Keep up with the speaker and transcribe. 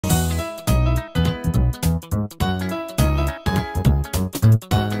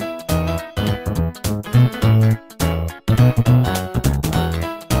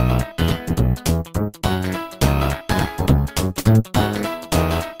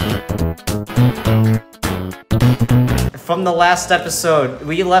from the last episode,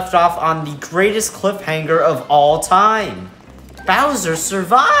 we left off on the greatest cliffhanger of all time. Bowser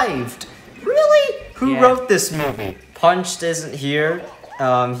survived. Really? Who wrote this movie? Punched isn't here.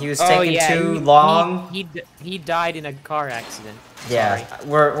 He was taking too long. He died in a car accident. Yeah,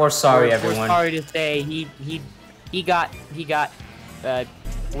 we're sorry, everyone. We're sorry to say he got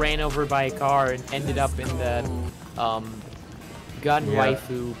ran over by a car and ended up in the gun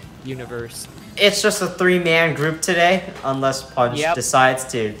waifu universe. It's just a 3-man group today, unless Punch decides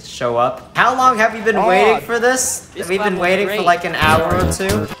to show up. How long have you been waiting for this? We've been waiting for like an hour or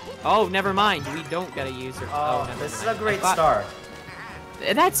two. Oh, never mind. We don't gotta use her. Oh, this is a great start.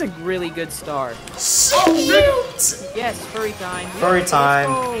 That's a really good start. So cute! Yes, furry time. Furry time.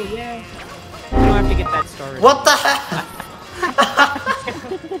 Oh, yeah. You don't have to get that started. What the heck?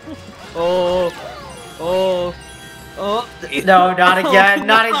 Oh. No, not again,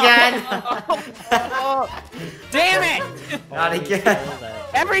 not again! Damn it! Not again.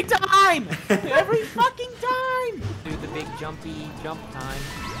 Every time! Every fucking time! Do the big jumpy jump time.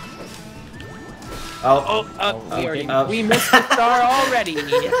 We missed the star already.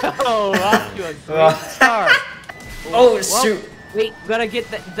 Oh, off to a great start. Oh, shoot. Wait, gotta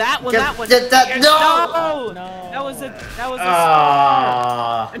get that one. No! That was a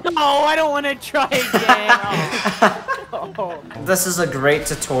star. No, I don't want to try again. This is a great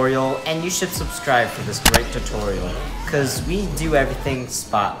tutorial, and you should subscribe for this great tutorial, because we do everything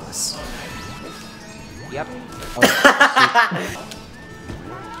spotless. Yep.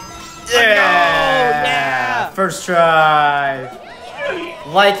 Yeah! First try!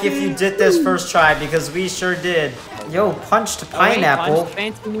 Like if you did this first try, because we sure did. Yo, punched pineapple.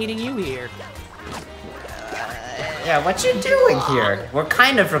 Fancy meeting you here. Yeah, what you doing here? We're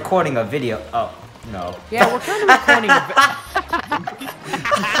kind of recording a video. Oh, no. Yeah, we're kind of recording a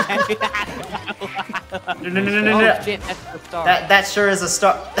No. Oh shit, that's the star. That sure is a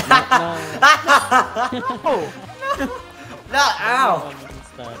star. No, ow!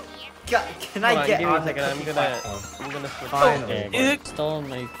 Can I get on the I'm gonna Finally. stole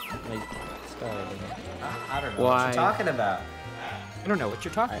my star. I don't know what you're talking about. I don't know what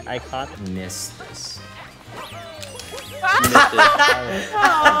you're talking about. I caught Missed this.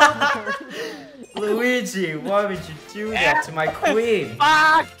 Luigi, why would you do that to my queen?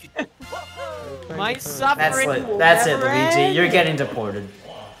 Fuck! My suffering. That's it, Luigi. You're getting deported.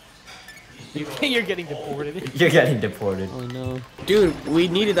 You're getting deported. You're getting deported. Oh no, dude, we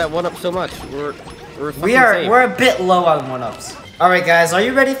needed that 1-up so much. We're a bit low on 1-ups. All right, guys, are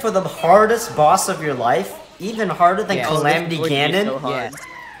you ready for the hardest boss of your life? Even harder than Calamity Ganon? So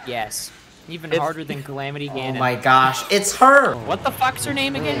Yes. Even harder than Calamity Ganon. Oh my gosh, it's her. What the fuck's her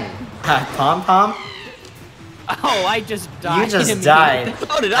name again? Pom Pom. Oh, I just died. You just died.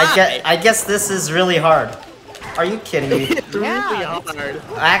 So did I. I guess this is really hard. Are you kidding me? It's really hard.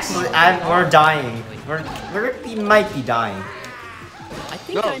 Actually, we're dying. We might be dying. I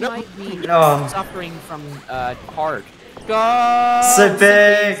think I might be suffering from heart.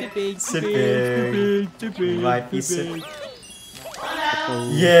 Sipping. Might be sipping.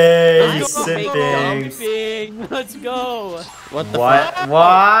 Yay, sipping. Let's go. What the fuck?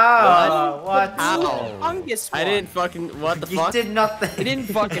 Wow. What? I didn't fucking. What the fuck? You did nothing. I didn't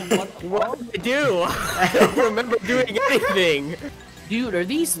fucking. What did I do? I don't remember doing anything. Dude, are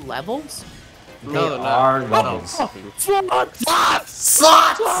these levels? They are levels. Slots!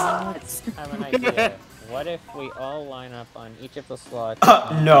 Slots! I have an idea. What if we all line up on each of the slots?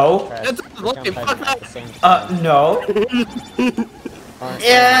 No. No.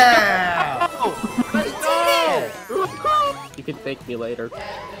 Yeah! You can thank me later.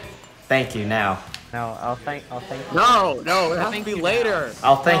 Thank you now. No, I'll thank you. No, it has to be later.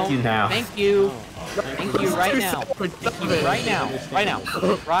 I'll thank you now. Thank you. Thank you right now. Thank you right now. Right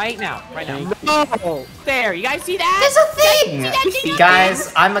now. No! There, you guys see that? There's a thing!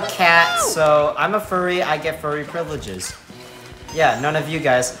 Guys, I'm a cat, so I'm a furry, I get furry privileges. Yeah, none of you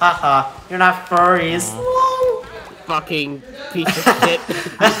guys. Haha, you're not furries. Fucking piece of shit.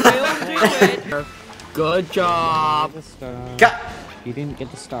 Good job. You didn't get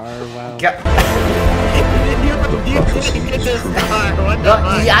the star, wow. You didn't get the star, what the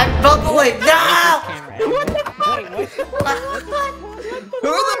fuck? I'm bubbling, no! Who the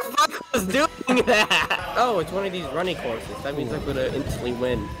fuck was doing that? Oh, it's one of these running courses. That means I'm gonna instantly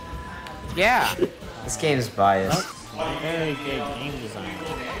win. Yeah. This game is biased. Very good game design.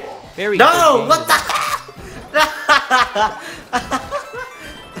 Very No! What the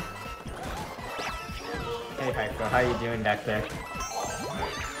Hey, Hyper, how you doing back there?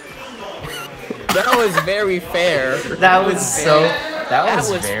 That was very fair. That was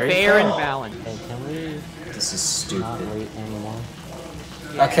very fair and balanced. This is Not stupid. wait anymore.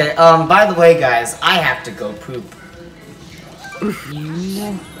 Okay, by the way, guys, I have to go poop.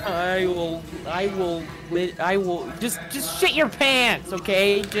 I will, just shit your pants,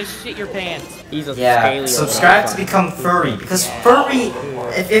 okay? Just shit your pants. He's a Yeah, scaly subscribe to little become furry, because furry,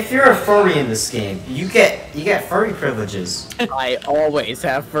 if you're a furry in this game, you get furry privileges. fuck. I always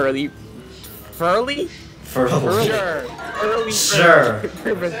have furry. Furry? Furry. Sure. Furry. Sure.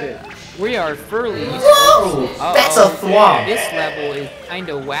 Privileges. We are furries. Whoa! That's a thwomp. This level is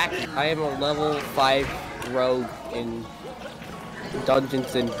kinda wacky. I am a level 5 rogue in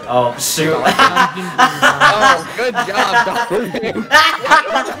Dungeons and... Oh, shoot. Oh, good job, Dungeons.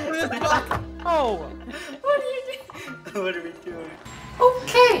 Oh, What are we doing?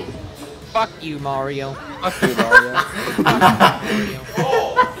 Okay. fuck you, Mario. Fuck you, Mario.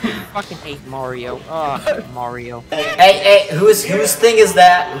 Fucking hate Mario. Oh, Mario. Hey, whose thing is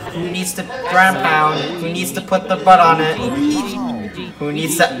that? Who needs to ground pound? Who needs to put the butt on it? Who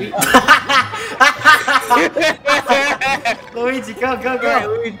needs to... Luigi, go! Alright,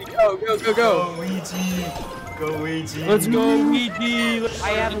 Luigi, go. Luigi. Go, Luigi. Let's go, Luigi. I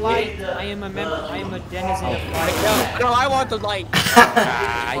have light. I am a denizen of light. No, I want the light.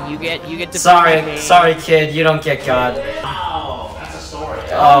 You get to. Sorry, kid, you don't get God.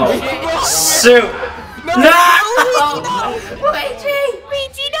 Oh, shoot! No!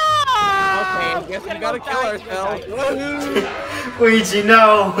 Luigi, no! Okay, I guess we gotta kill ourselves. Luigi,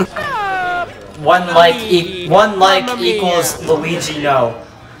 no! One like equals Luigi, no.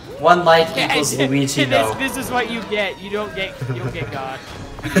 One like equals Luigi, no. This is what you get. You don't get God.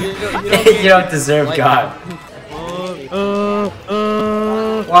 You don't deserve God.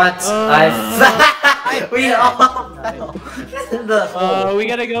 What? We all fell in the hole. We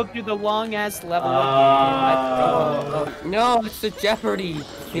gotta go through the long ass level. No, it's the Jeopardy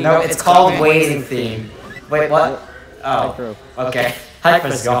thing. No, it's called waiting theme. Wait, what? Oh, okay.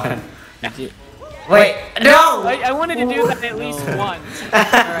 Hyper's gone. Wait, no! I wanted to do that at least once. Alright,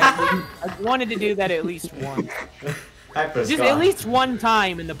 I wanted to do that at least once. Hyper's Just gone. at least one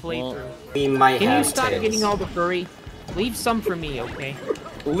time in the playthrough. We might Can you have stop tails. getting all the furry? Leave some for me, okay?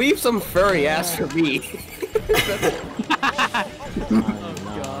 Leave some furry ass for me. Oh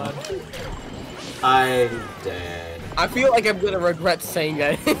god. I'm dead. I feel like I'm gonna regret saying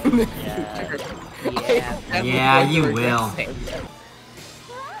that in the future. Yeah, you will.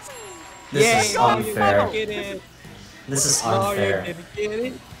 This is unfair. This is unfair.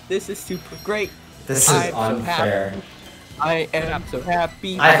 This is super great. This is I'm so unfair. I am so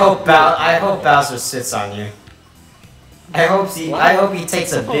happy. I hope Bowser sits on you. I hope he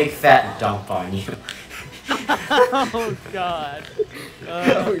takes a big fat dump on you. Oh god.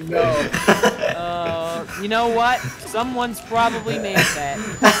 Oh no. You know what? Someone's probably made that.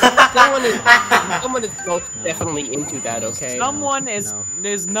 Someone is most definitely into that, okay? Someone is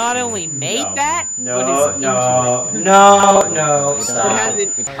not only made that, but No, is no, stop.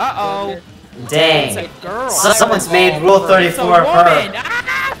 Uh-oh. It's a Dang. girl. Someone's made Rule It's a 34 of her. woman.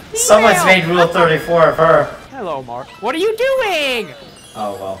 Ah, Someone's female. made Rule 34 of her. Hello, Mark. What are you doing?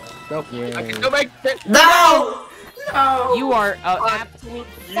 Oh well. Nope. I can go back. No! No! You are absolute.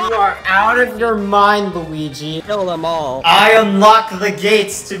 You are out of your mind, Luigi. Kill them all. I unlock the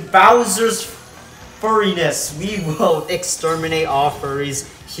gates to Bowser's furriness. We will exterminate all furries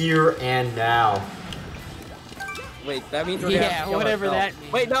here and now. Wait, that means we're gonna have to kill whatever ourselves. that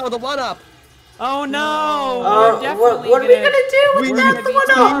means. Wait, no, the one-up. Oh no! What are we gonna do We're without gonna the be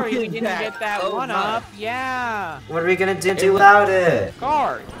one up? sorry we didn't get that Oh one my. up. Yeah. What are we gonna do without it?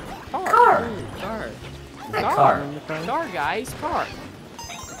 Car. Car. That car. Car, guys. Car.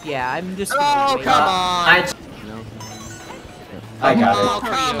 Yeah, I'm just. Oh, gonna wait. come on. I got Oh, it.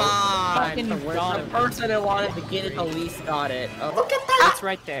 come on. Fucking The Donovan. person that wanted to get it the least got it. Oh, Look at that. It's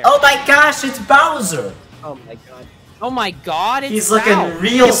right there. Oh my gosh, it's Bowser. oh my god. Oh my god, it's He's looking Val.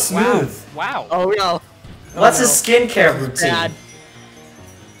 real Wow. smooth. Wow. Oh no. What's no. his skincare routine? Bad.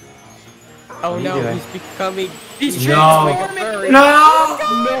 Oh What are you no, doing? he's becoming. He's No. transforming. No!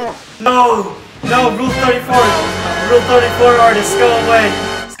 No! Rule 34! Rule 34 artists, go away!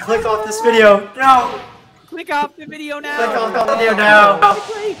 Click off this video! No! Click off the video now. Click off the video now!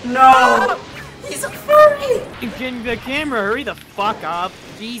 No! He's a furry! Can the camera hurry the fuck up?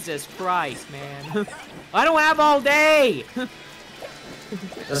 Jesus Christ, man. I don't have all day.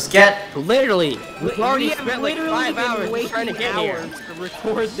 Just get... Literally, we've We already have spent like literally 5 been hours waiting trying to get here. hours to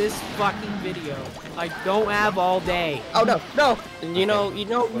record this fucking video. I don't have all day. Oh no, no! And you do know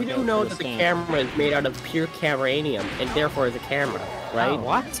going that for the the camera is made out of pure cameranium, and therefore is a camera, right?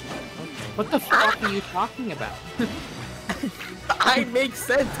 What? What the fuck are you talking about? I make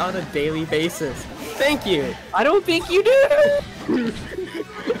sense on a daily basis. Thank you. I don't think you do.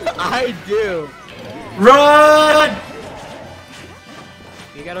 I do. Run!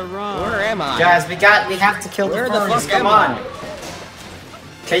 You gotta run. Where am I? Guys, we have to kill the Where the furries. fuck Come am on.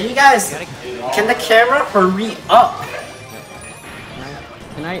 Can you guys? Can the camera hurry up?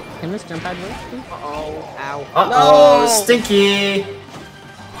 Can this jump pad work, please? Oh, ow. Uh-oh, No! Stinky!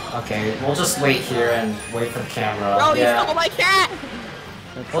 Okay, we'll just wait here and wait for the camera. No, you yeah. stole my cat!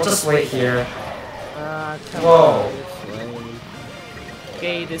 We'll just wait here. Come Whoa.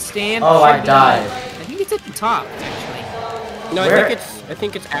 Okay, the stand. Oh, I should be- died. I think it's at the top, actually. No, Where? I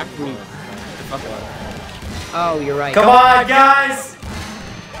think it's after me. Fuck off. Oh, you're right. Come on, guys!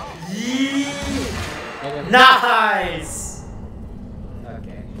 Yee! Nice!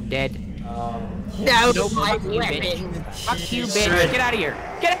 Okay. Dead. No, Nope. my Fuck you, weapon. bitch. Fuck you, He bitch. should- Get out of here.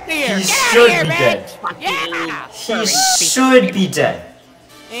 Get out of here. He Get out should of here, be bitch. dead. Yeah. He should be dead.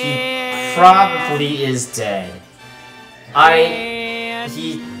 And... Probably is dead. And...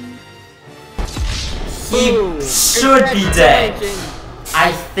 He Boom. should be dead. Congratulations.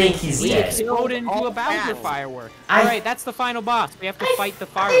 I think he's We dead. exploded into all a Bowser fast. firework. I- Alright, that's the final boss. We have to fight the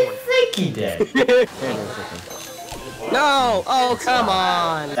I firework. think he did. No! Oh, come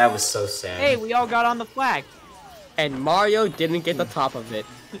on! That was so sad. Hey, we all got on the flag. And Mario didn't get the top of it.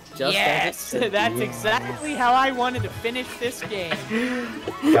 Just Yes, as it that's exactly how I wanted to finish this game.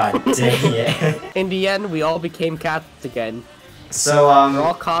 God dang it. In the end, we all became cats again. So, We're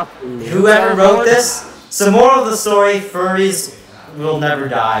all costumed. whoever wrote this, so moral of the story, furries will never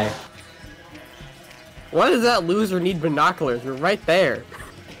die. Why does that loser need binoculars? We're right there.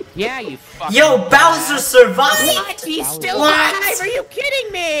 Yeah, you fucking... Yo, Bowser survived! What? He's still What? alive? Are you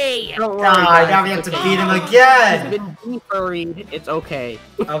kidding me? Don't worry, Ah, guys. now we have to beat him He's again! been defurried. It's okay.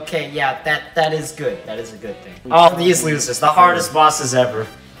 Okay, yeah, that is good. That is a good thing. All these losers, the hardest bosses ever.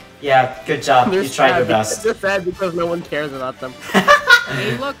 Yeah, good job. You tried your best. They're sad because no one cares about them.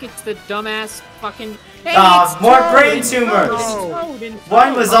 Hey, look, it's the dumbass fucking... Hey, Ah, it's more Toad brain and tumors. Toad and Toad.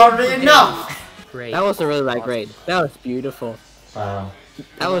 One was already enough! Great. That wasn't really that great. That was beautiful. Wow.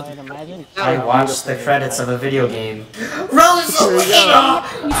 That was. Imagine. I watched the credits of a video game. Rosalina!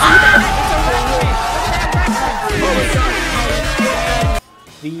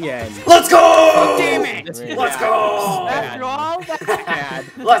 The end. Let's go! Damn it! Let's go! After all that, Bad.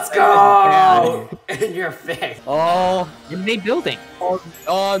 Let's go! In your face. Oh, what are they building?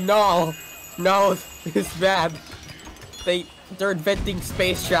 oh no, no, it's bad. They're inventing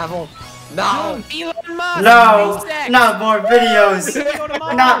space travel. No. Elon Musk! No! SpaceX. Not more videos! Go to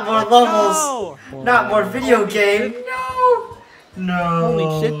Mars. Not more levels! No. Not more video game! No! No!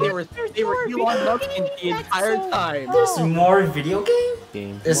 Holy shit, they were Elon Musk the entire time. There's more video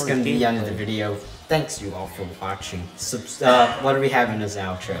game? This is More gonna be the end of gameplay. the video. Thanks you all for watching. What do we have in this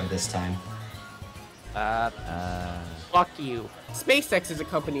outro this time? Fuck you. SpaceX is a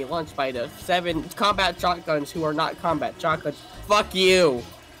company launched by the 7 combat shotguns who are not combat shotguns. Fuck you.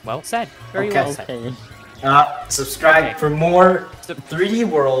 Well said. Very Okay. well said. Okay. Subscribe Okay. for more 3D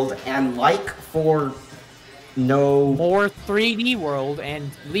World and like for no... More 3D World,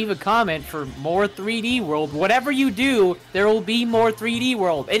 and leave a comment for more 3D World. Whatever you do, there will be more 3D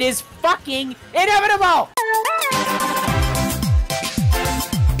World. It is fucking inevitable!